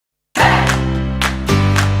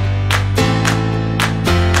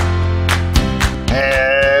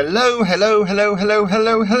Hello, hello, hello, hello,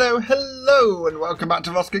 hello, hello, hello, and welcome back to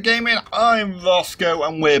Rossgo Gaming. I'm Rossgo,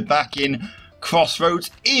 and we're back in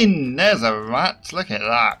Crossroads Inn. There's a rat. Look at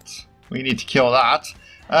that. We need to kill that.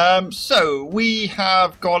 So we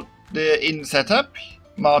have got the inn set up.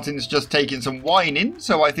 Martin's just taking some wine in,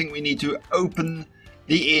 so I think we need to open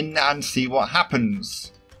the inn and see what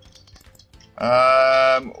happens.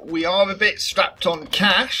 We are a bit strapped on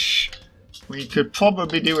cash. We could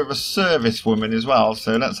probably do with a service woman as well,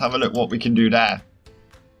 so let's have a look what we can do there.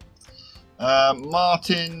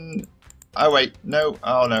 Martin... Oh wait, no,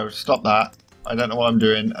 oh no, stop that. I don't know what I'm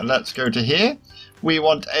doing. Let's go to here. We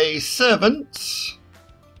want a servant.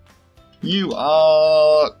 You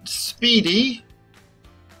are Speedy.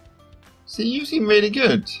 See, you seem really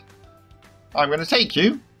good. I'm going to take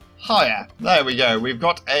you. Hire. There we go. We've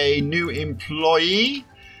got a new employee.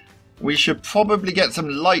 We should probably get some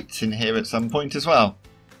lights in here at some point as well.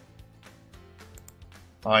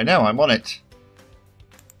 I know, I'm on it.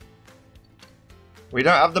 We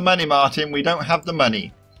don't have the money, Martin. We don't have the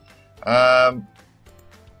money.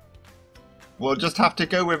 We'll just have to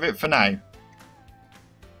go with it for now.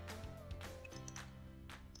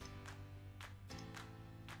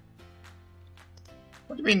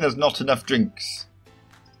 What do you mean there's not enough drinks?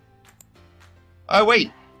 Oh,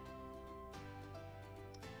 wait.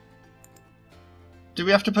 Do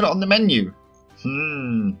we have to put it on the menu?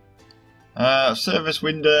 Service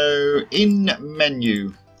window, in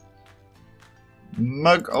menu.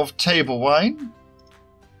 Mug of table wine.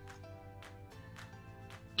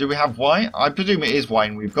 Do we have wine? I presume it is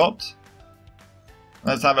wine we've got.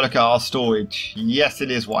 Let's have a look at our storage. Yes, it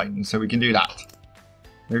is wine, so we can do that.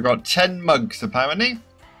 We've got 10 mugs apparently.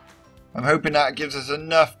 I'm hoping that gives us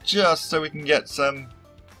enough just so we can get some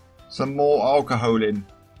more alcohol in.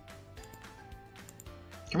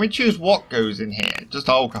 Can we choose what goes in here? Just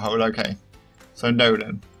alcohol, okay. So no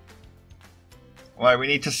then. Right, we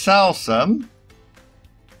need to sell some.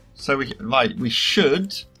 So we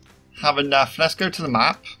should have enough. Let's go to the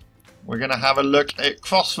map. We're going to have a look at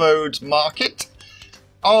Crossroads Market.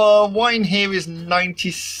 Our wine here is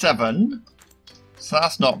 97. So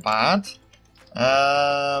that's not bad.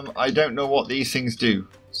 I don't know what these things do.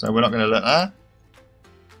 So we're not going to look there.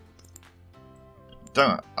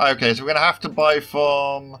 Okay, so we're going to have to buy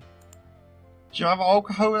from... Do you have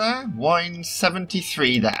alcohol there? Wine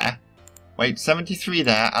 73 there. Wait, 73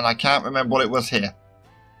 there, and I can't remember what it was here.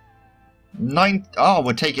 Oh,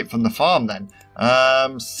 we'll take it from the farm then.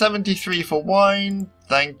 73 for wine.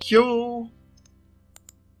 Thank you.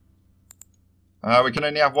 We can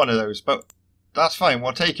only have one of those, but that's fine.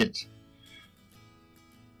 We'll take it.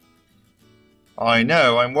 I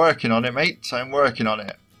know. I'm working on it, mate. I'm working on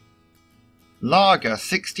it. Lager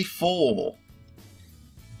 64.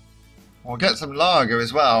 We'll get some lager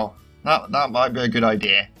as well. That might be a good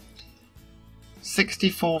idea.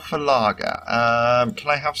 64 for lager. Can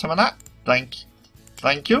I have some of that? Thank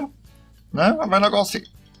you. No, have I not got six?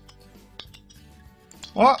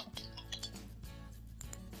 What?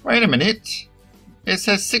 Wait a minute. It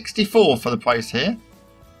says 64 for the price here.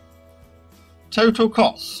 Total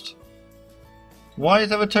cost. Why is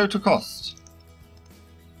there a total cost?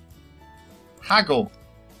 Haggle.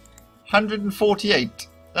 148.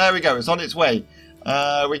 There we go. It's on its way.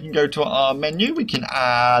 We can go to our menu. We can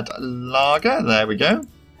add lager. There we go.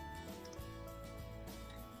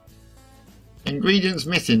 Ingredients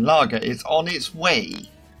missing. Lager is on its way.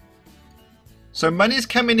 So money's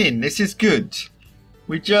coming in. This is good.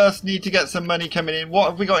 We just need to get some money coming in.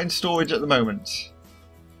 What have we got in storage at the moment?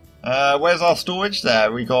 Where's our storage?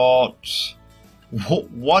 There. We got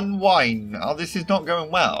one wine. Oh, this is not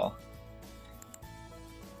going well.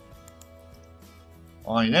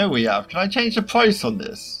 I know we have. Can I change the price on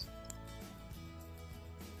this?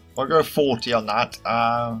 I'll go 40 on that.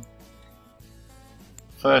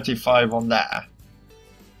 35 on there.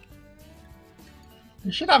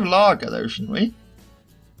 We should have lager though, shouldn't we?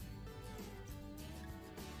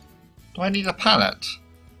 Do I need a pallet?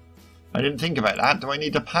 I didn't think about that. Do I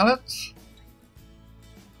need a pallet?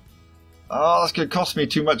 Oh, that's going to cost me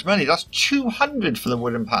too much money. That's 200 for the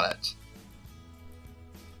wooden pallet.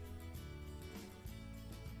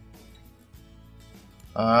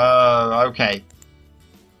 Oh, okay.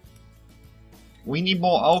 We need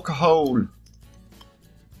more alcohol.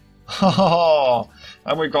 Oh,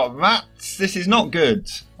 and we've got rats. This is not good.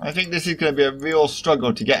 I think this is going to be a real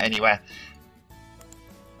struggle to get anywhere.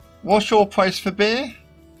 What's your price for beer?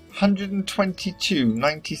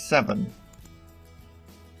 122.97.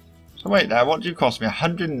 So wait there, what do you cost me?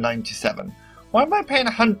 197. Why am I paying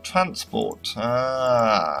 100 transport?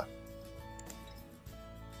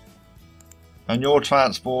 And your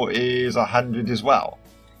transport is 100 as well.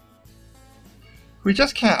 We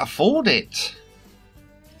just can't afford it.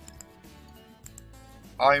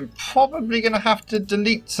 I'm probably going to have to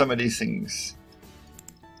delete some of these things.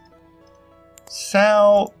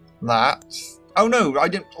 Sell that. Oh no, I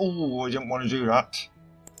didn't want to do that.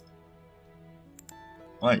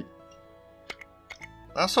 Right.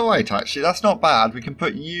 That's alright actually, that's not bad. We can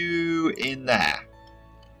put you in there.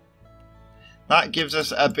 That gives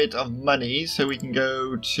us a bit of money so we can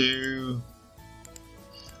go to...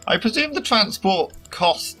 I presume the transport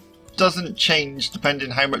cost doesn't change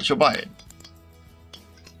depending how much you're buying.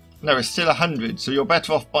 No, it's still 100, so you're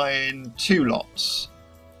better off buying 2 lots.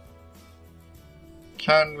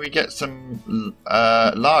 Can we get some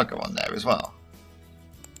lager on there as well?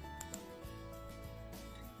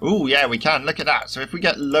 Ooh, yeah, we can. Look at that. So if we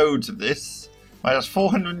get loads of this, right, that's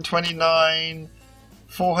 429,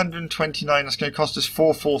 429. That's going to cost us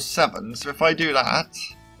 447. So if I do that,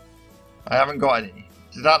 I haven't got any.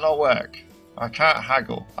 Did that not work? I can't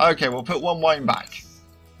haggle. Okay, we'll put 1 wine back.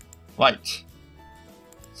 Right.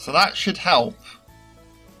 So that should help.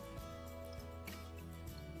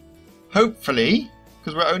 Hopefully,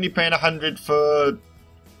 because we're only paying 100 for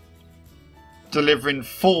delivering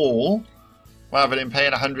 4, rather than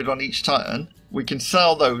paying 100 on each turn, we can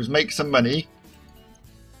sell those, make some money,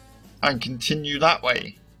 and continue that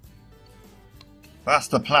way. That's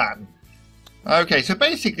the plan. Okay, so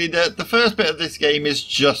basically the first bit of this game is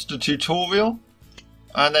just a tutorial,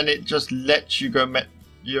 and then it just lets you go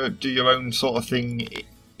do your own sort of thing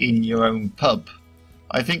in your own pub.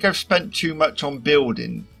 I think I've spent too much on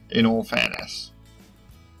building, in all fairness.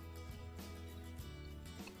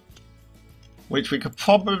 Which we could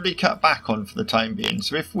probably cut back on for the time being.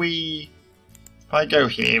 So if I go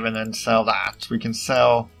here and then sell that, we can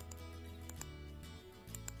sell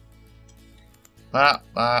that.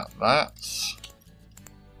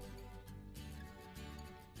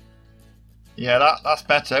 Yeah, that's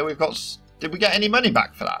better. We've got... Did we get any money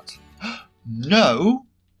back for that? No!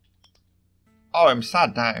 Oh, I'm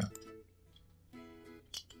sad now.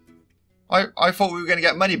 I thought we were going to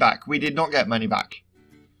get money back. We did not get money back.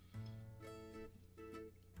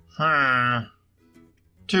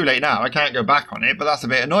 Too late now. I can't go back on it, but that's a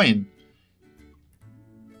bit annoying.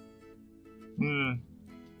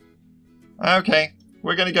 Okay,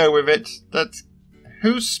 we're going to go with it.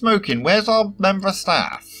 Who's smoking? Where's our member of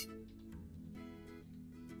staff?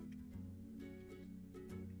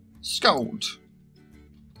 Scold.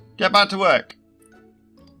 Get back to work.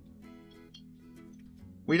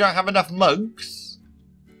 We don't have enough mugs.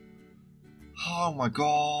 Oh my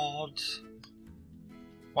god.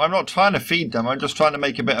 Well, I'm not trying to feed them, I'm just trying to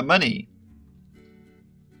make a bit of money.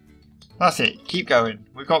 That's it, keep going.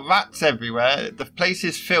 We've got rats everywhere, the place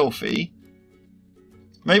is filthy.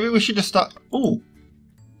 Maybe we should just start... Ooh.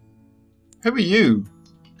 Who are you?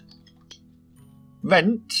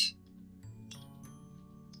 Rent?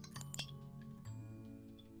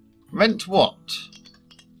 Rent what?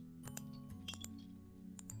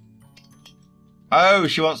 Oh,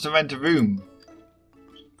 she wants to rent a room.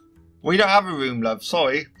 We don't have a room, love.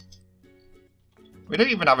 Sorry. We don't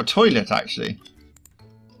even have a toilet, actually.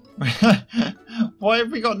 Why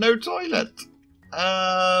have we got no toilet?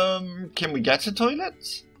 Can we get a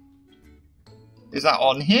toilet? Is that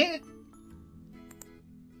on here?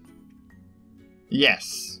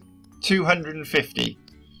 Yes. 250.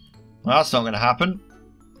 Well, that's not going to happen.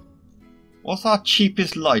 What's our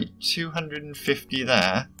cheapest light? 250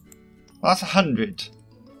 there. Well, that's 100.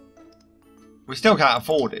 We still can't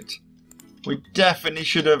afford it. We definitely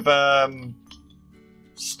should have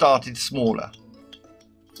started smaller.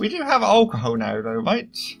 We do have alcohol now though,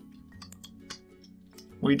 right?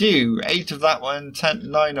 We do. 8 of that one,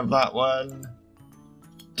 9 of that one.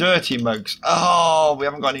 Dirty mugs. Oh, we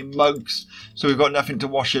haven't got any mugs, so we've got nothing to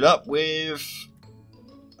wash it up with.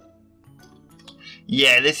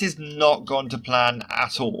 Yeah, this is not gone to plan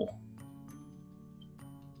at all.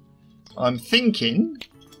 I'm thinking,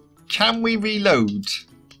 can we reload?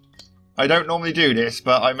 I don't normally do this,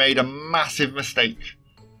 but I made a massive mistake.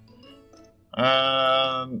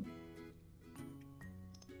 That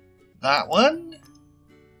one?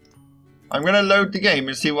 I'm going to load the game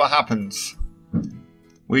and see what happens.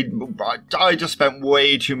 I just spent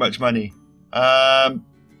way too much money.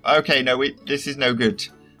 Okay, no, this is no good.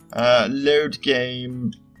 Load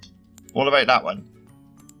game. What about that one?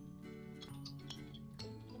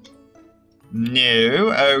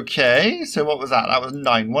 No. Okay, so what was that? That was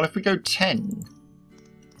 9. What if we go 10?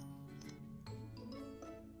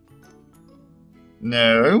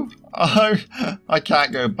 No. I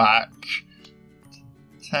can't go back.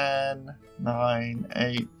 10, 9,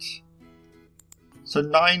 8. So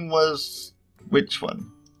 9 was which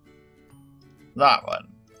one? that one.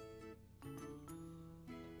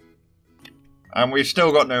 And we've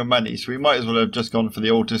still got no money, so we might as well have just gone for the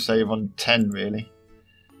autosave on 10, really.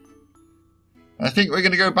 I think we're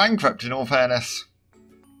going to go bankrupt, in all fairness.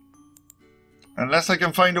 Unless I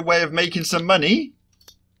can find a way of making some money.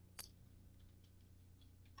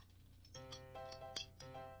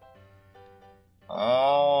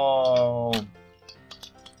 Oh.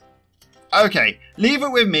 Okay, leave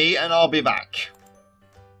it with me and I'll be back.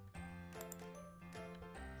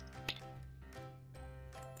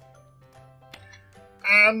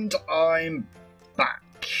 And I'm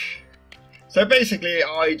back. So basically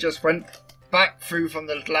I just went back through from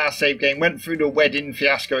the last save game, went through the wedding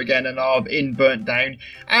fiasco again and our inn burnt down,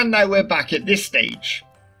 and now we're back at this stage.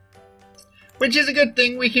 Which is a good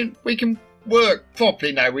thing, we can work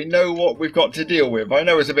properly now, we know what we've got to deal with. I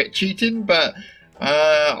know it's a bit cheating, but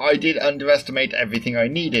I did underestimate everything I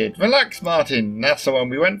needed. Relax, Martin, that's the one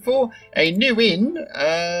we went for. A new inn,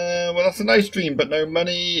 well that's a nice dream, but no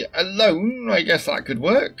money alone, I guess that could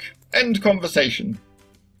work. End conversation.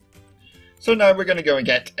 So now we're going to go and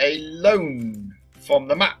get a loan from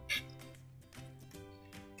the map,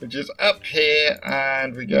 which is up here,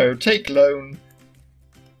 and we go take loan.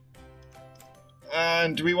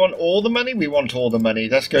 And do we want all the money? We want all the money.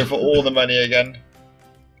 Let's go for all the money again.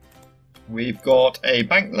 We've got a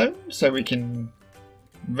bank loan, so we can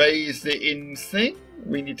raise the inn thing.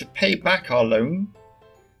 We need to pay back our loan.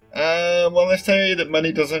 Well, let's say that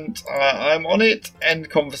money doesn't... I'm on it. End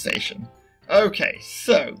conversation. Okay,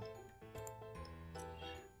 so...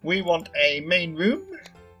 we want a main room.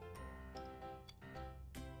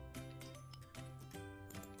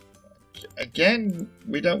 Again,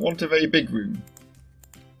 we don't want a very big room.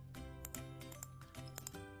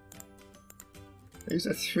 These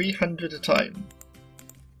are 300 a time.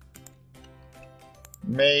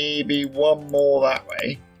 Maybe one more that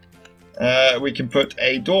way. We can put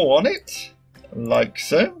a door on it, like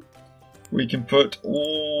so. We can put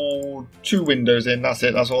all 2 windows in, that's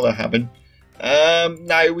it, that's all they're having.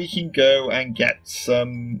 Now we can go and get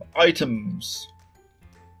some items.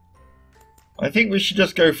 I think we should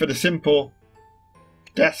just go for the simple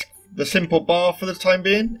desk, the simple bar for the time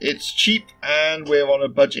being. It's cheap and we're on a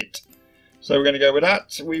budget. So we're going to go with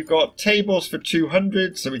that. We've got tables for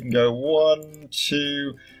 200, so we can go 1,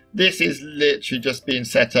 2. This is literally just being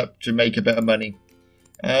set up to make a bit of money.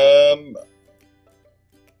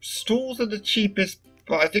 Stools are the cheapest,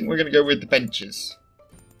 but I think we're going to go with the benches.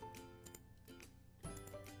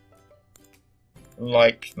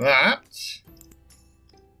 Like that.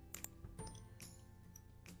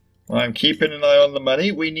 I'm keeping an eye on the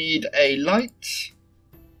money. We need a light.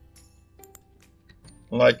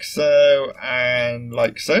 Like so, and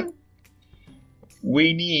like so.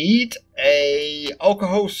 We need a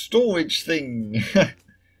alcohol storage thing.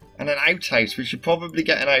 And an outhouse. We should probably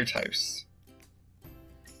get an outhouse.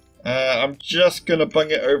 I'm just going to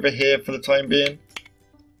bung it over here for the time being.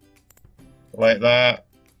 Like that.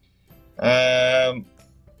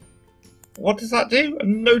 What does that do? A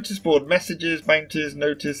notice board, messages, bounties,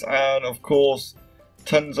 notice, and of course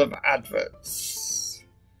tons of adverts.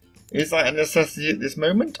 Is that a necessity at this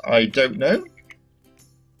moment? I don't know.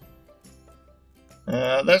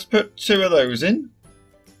 Let's put 2 of those in.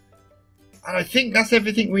 And I think that's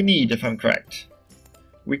everything we need, if I'm correct.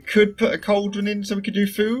 We could put a cauldron in so we could do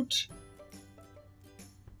food.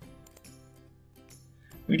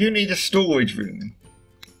 We do need a storage room.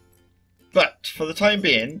 But for the time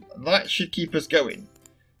being, that should keep us going.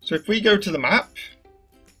 So if we go to the map,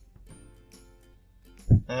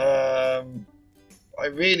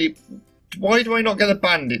 why do I not get the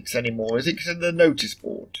bandits anymore? Is it because of the notice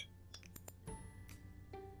board?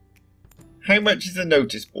 How much is the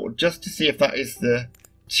notice board? Just to see if that is the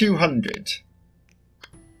 200.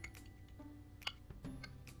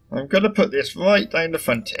 I'm going to put this right down the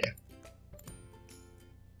front here.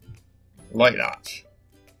 Like that.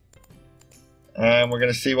 And we're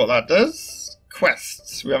going to see what that does.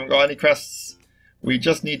 Quests. We haven't got any quests. We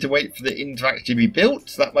just need to wait for the inn to actually be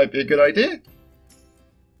built. That might be a good idea.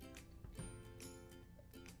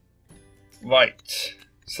 Right.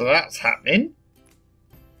 So that's happening.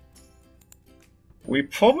 We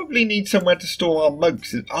probably need somewhere to store our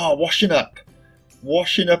mugs. Washing up.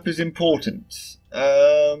 Washing up is important.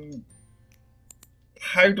 How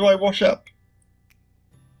do I wash up?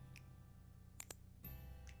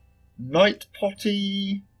 Night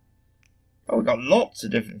potty. Oh, we've got lots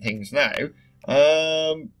of different things now.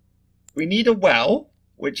 We need a well,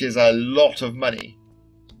 which is a lot of money.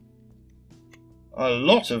 A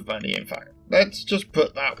lot of money, in fact. Let's just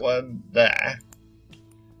put that one there.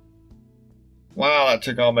 Wow, that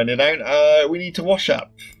took our money down. We need to wash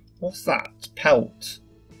up. What's that? Pelt.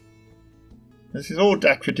 This is all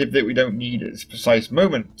decorative that we don't need at this precise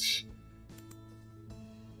moment.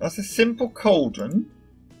 That's a simple cauldron.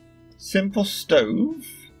 Simple stove.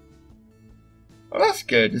 Oh, that's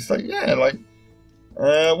good. It's like, yeah, like...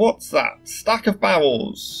 what's that? Stack of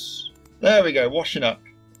barrels. There we go, washing up.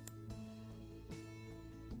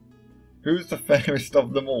 Who's the fairest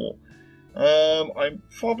of them all? I'm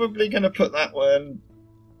probably going to put that one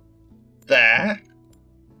there.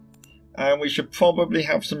 And we should probably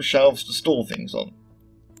have some shelves to store things on.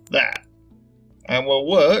 There. And we'll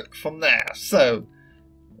work from there. So,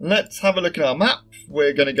 let's have a look at our map.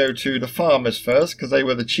 We're going to go to the farmers first, because they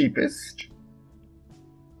were the cheapest.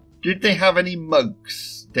 Did they have any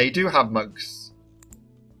mugs? They do have mugs.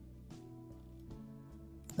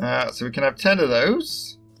 So we can have 10 of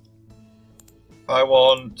those. I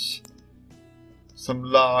want some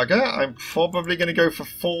lager. I'm probably going to go for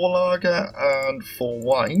 4 lager and 4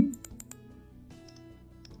 wine.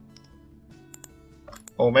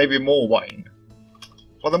 Or maybe more wine.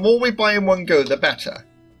 Well, the more we buy in one go, the better.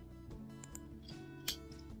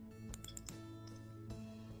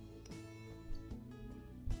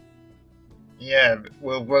 Yeah,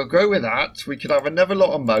 we'll go with that. We could have another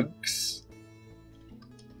lot of mugs.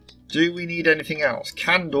 Do we need anything else?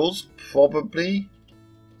 Candles, probably.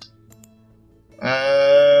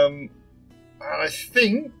 And I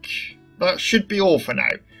think that should be all for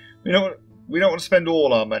now. We don't want to spend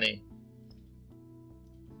all our money.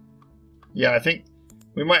 Yeah, I think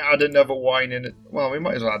we might add another wine in it. Well, we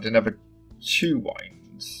might as well add another 2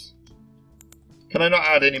 wines. Can I not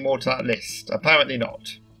add any more to that list? Apparently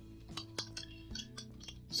not.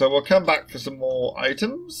 So we'll come back for some more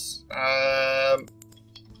items.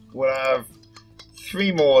 We'll have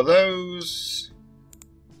 3 more of those.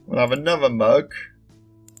 We'll have another mug.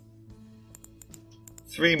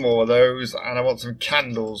 3 more of those. And I want some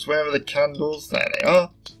candles. Where are the candles? There they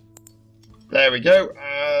are. There we go.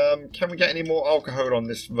 Can we get any more alcohol on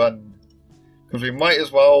this run? Because we might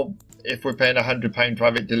as well, if we're paying £100 to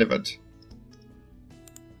have it delivered.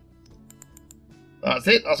 That's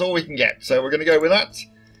it. That's all we can get. So we're going to go with that.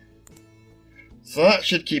 So that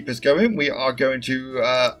should keep us going. We are going to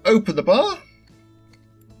open the bar.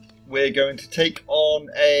 We're going to take on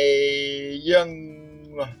a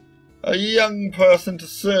young person to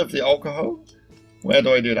serve the alcohol. Where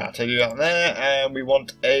do I do that? I do that there, and we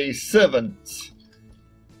want a servant.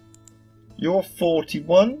 You're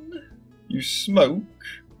 41, you smoke,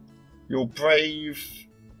 you're brave,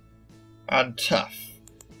 and tough.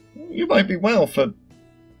 You might be well for...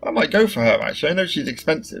 I might go for her, actually. I know she's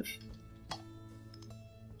expensive.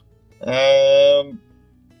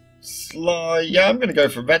 Sly... Yeah, I'm going to go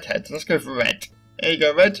for redhead. Let's go for red. There you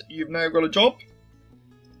go, Red. You've now got a job.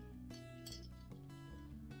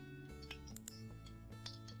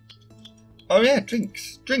 Oh yeah,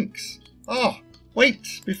 drinks. Drinks. Oh,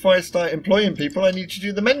 wait. Before I start employing people, I need to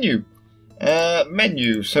do the menu.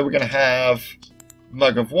 Menu. So we're going to have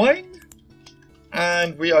mug of wine.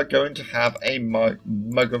 And we are going to have a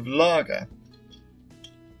mug of lager.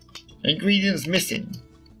 Ingredients missing.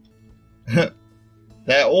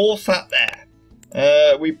 They're all sat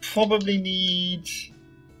there. We probably need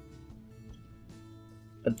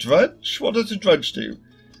a drudge. What does a drudge do?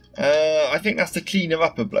 I think that's the cleaner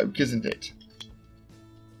upper bloke, isn't it?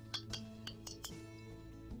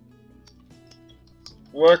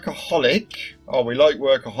 Workaholic. Oh, we like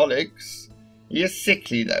workaholics. He is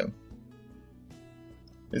sickly though.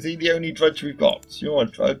 Is he the only drudge we've got? You're a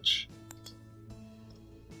drudge.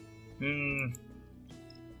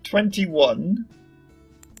 21.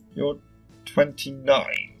 You're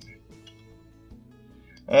 29.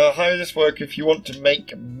 How does this work if you want to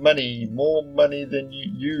make money? More money than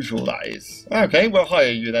usual, that is. Okay, we'll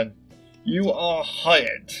hire you then. You are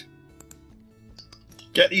hired.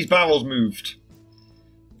 Get these barrels moved.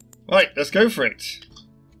 Right, let's go for it.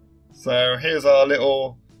 So here's our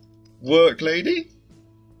little work lady.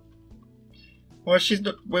 Well,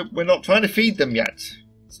 we're not trying to feed them yet.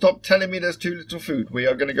 Stop telling me there's too little food. We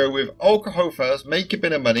are going to go with alcohol first, make a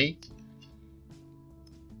bit of money,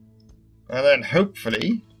 and then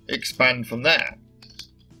hopefully expand from there.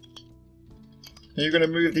 Are you going to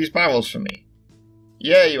move these barrels for me?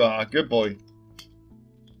 Yeah, you are. Good boy.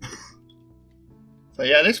 So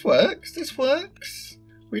yeah, this works. This works.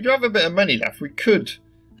 We do have a bit of money left. We could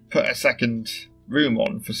put a second room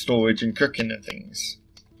on for storage and cooking and things.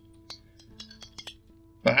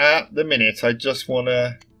 But at the minute, I just want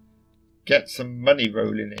to get some money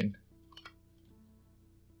rolling in.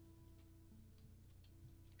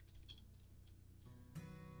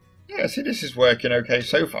 Yeah, see, this is working okay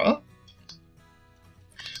so far.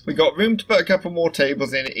 We got room to put a couple more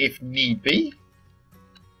tables in if need be.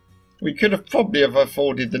 We could have probably have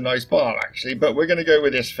afforded the nice bar actually, but we're going to go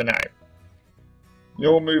with this for now.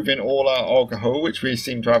 You're moving all our alcohol, which we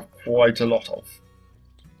seem to have quite a lot of.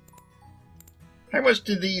 How much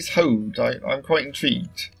do these hold? I'm quite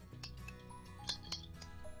intrigued.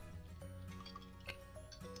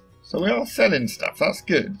 So we are selling stuff, that's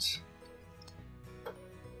good.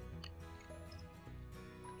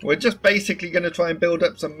 We're just basically going to try and build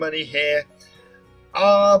up some money here.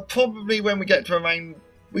 Probably when we get to around...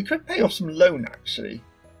 We could pay off some loan actually.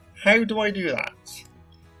 How do I do that?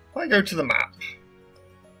 If I go to the map.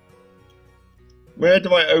 Where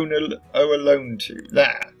do I owe a loan to?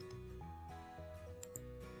 There.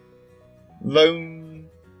 Loan.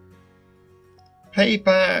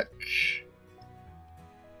 Payback.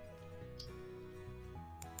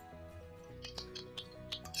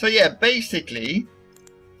 So yeah, basically,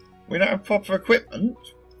 we don't have proper equipment.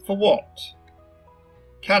 For what?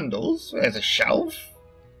 Candles? There's a shelf.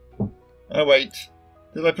 Oh wait,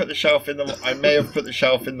 did I put the shelf in the... I may have put the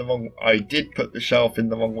shelf in the wrong... I did put the shelf in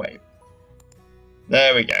the wrong way.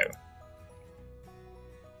 There we go.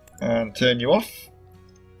 And turn you off.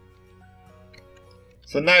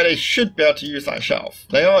 So now they should be able to use that shelf.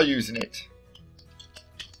 They are using it.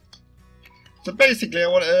 So basically I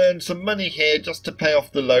want to earn some money here just to pay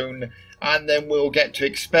off the loan. And then we'll get to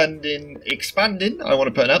expanding. I want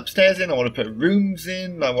to put an upstairs in. I want to put rooms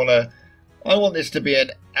in. I want this to be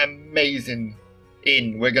an amazing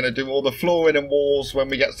inn. We're going to do all the flooring and walls when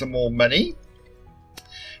we get some more money.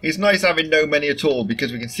 It's nice having no money at all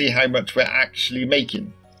because we can see how much we're actually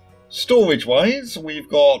making. Storage wise, we've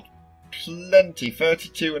got plenty.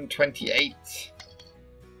 32 and 28.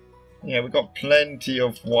 Yeah, we've got plenty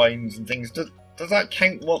of wines and things. Does that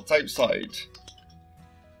count what's outside?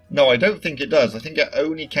 No, I don't think it does. I think it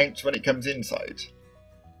only counts when it comes inside.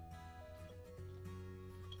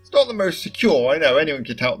 It's not the most secure. I know anyone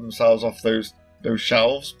could help themselves off those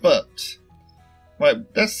shelves, but right,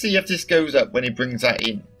 let's see if this goes up when he brings that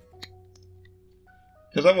in.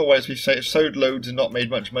 Because otherwise we've sowed loads and not made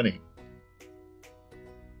much money.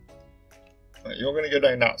 Right, you're going to go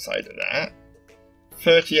down that side of that.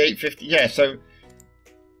 38.50. Yeah, so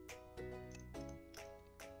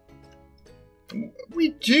we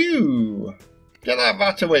do. Get that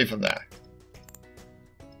vat away from there.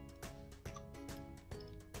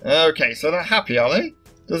 Okay, so they're happy, are they?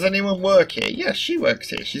 Does anyone work here? Yes, she works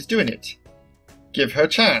here. She's doing it. Give her a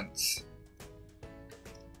chance.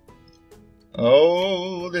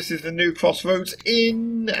 Oh, this is the new Crossroads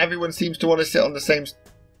Inn. Everyone seems to want to sit on the same...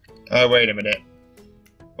 Oh, wait a minute.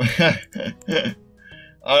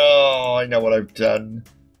 Oh, I know what I've done.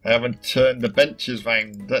 I haven't turned the benches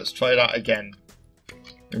round. Let's try that again.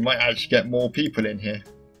 We might actually get more people in here.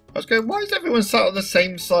 I was going, why is everyone sat on the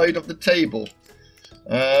same side of the table?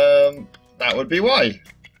 That would be why.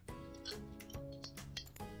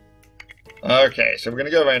 Okay, so we're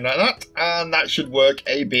going to go around like that, and that should work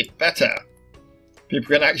a bit better.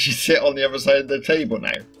 People can actually sit on the other side of the table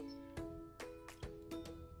now.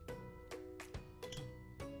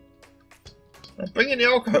 Bring in the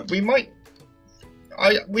alcohol. We might...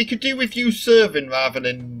 we could do with you serving rather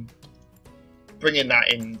than bringing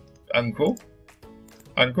that in, Uncle.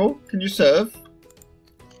 Uncle, can you serve?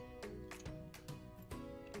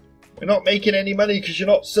 We're not making any money because you're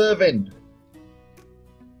not serving.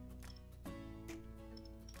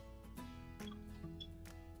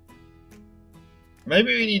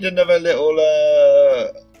 Maybe we need another little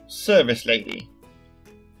service lady.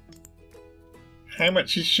 How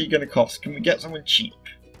much is she going to cost? Can we get someone cheap?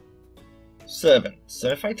 Servant. So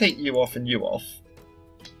if I take you off and you off,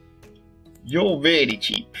 you're really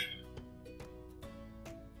cheap.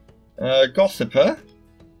 Gossiper.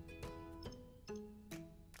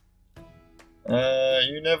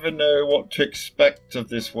 You never know what to expect of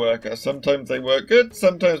this worker. Sometimes they work good,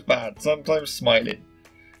 sometimes bad, sometimes smiling.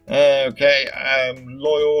 Okay,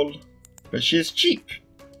 loyal, but she's cheap.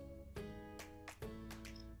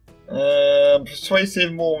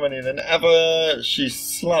 Persuasive, more money than ever. She's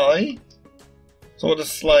sly. So what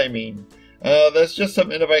does sly mean? There's just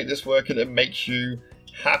something about this worker that makes you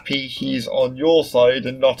happy he's on your side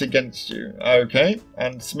and not against you. Okay,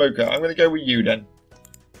 and smoker. I'm going to go with you then.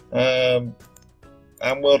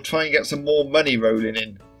 And we'll try and get some more money rolling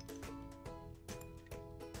in.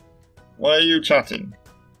 Why are you chatting?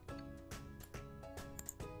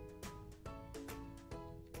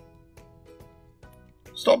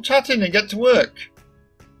 Stop chatting and get to work.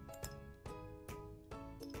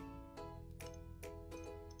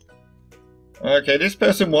 Okay, this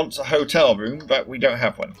person wants a hotel room, but we don't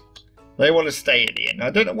have one. They want to stay at the inn. I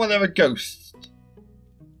don't know why they're a ghost.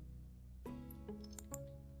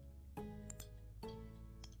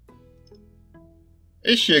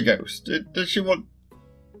 Is she a ghost? Does she want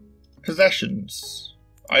possessions?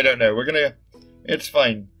 I don't know. It's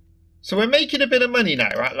fine. So we're making a bit of money now,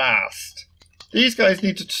 at last. These guys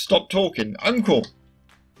need to stop talking. Uncle!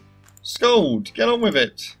 Scold! Get on with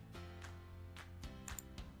it!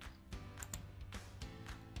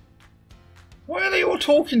 Why are they all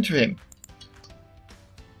talking to him?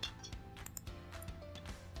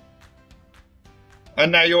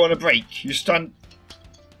 And now you're on a break. You stand...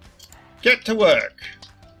 Get to work!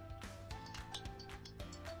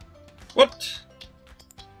 What?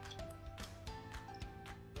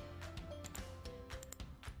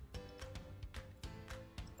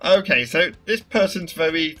 Okay, so this person's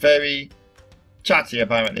very, very chatty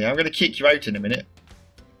apparently. I'm going to kick you out in a minute.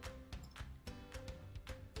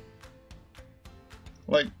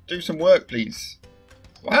 Like, do some work, please.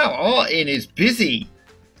 Wow, our inn is busy.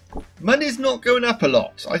 Money's not going up a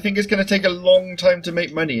lot. I think it's going to take a long time to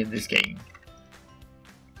make money in this game.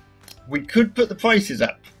 We could put the prices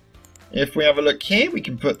up. If we have a look here, we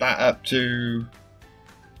can put that up to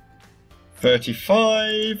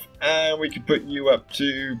 35, and we can put you up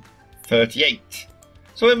to 38.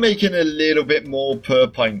 So we're making a little bit more per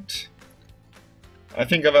pint. I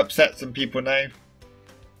think I've upset some people now.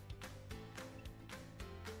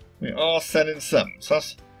 We are selling some, so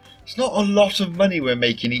it's not a lot of money we're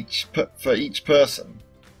making for each person.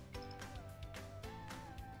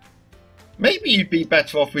 Maybe you'd be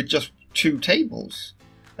better off with just 2 tables,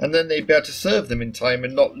 and then they'd be able to serve them in time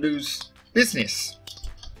and not lose business.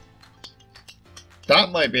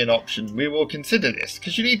 That might be an option. We will consider this,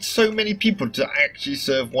 because you need so many people to actually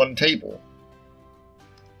serve 1 table.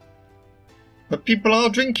 But people are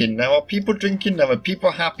drinking now. Are people drinking now? Are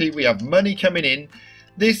people happy? We have money coming in.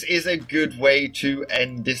 This is a good way to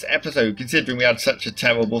end this episode, considering we had such a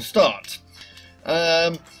terrible start.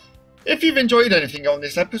 If you've enjoyed anything on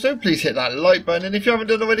this episode, please hit that like button. And if you haven't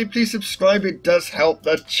done already, please subscribe. It does help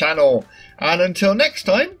the channel. And until next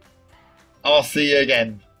time, I'll see you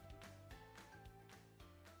again.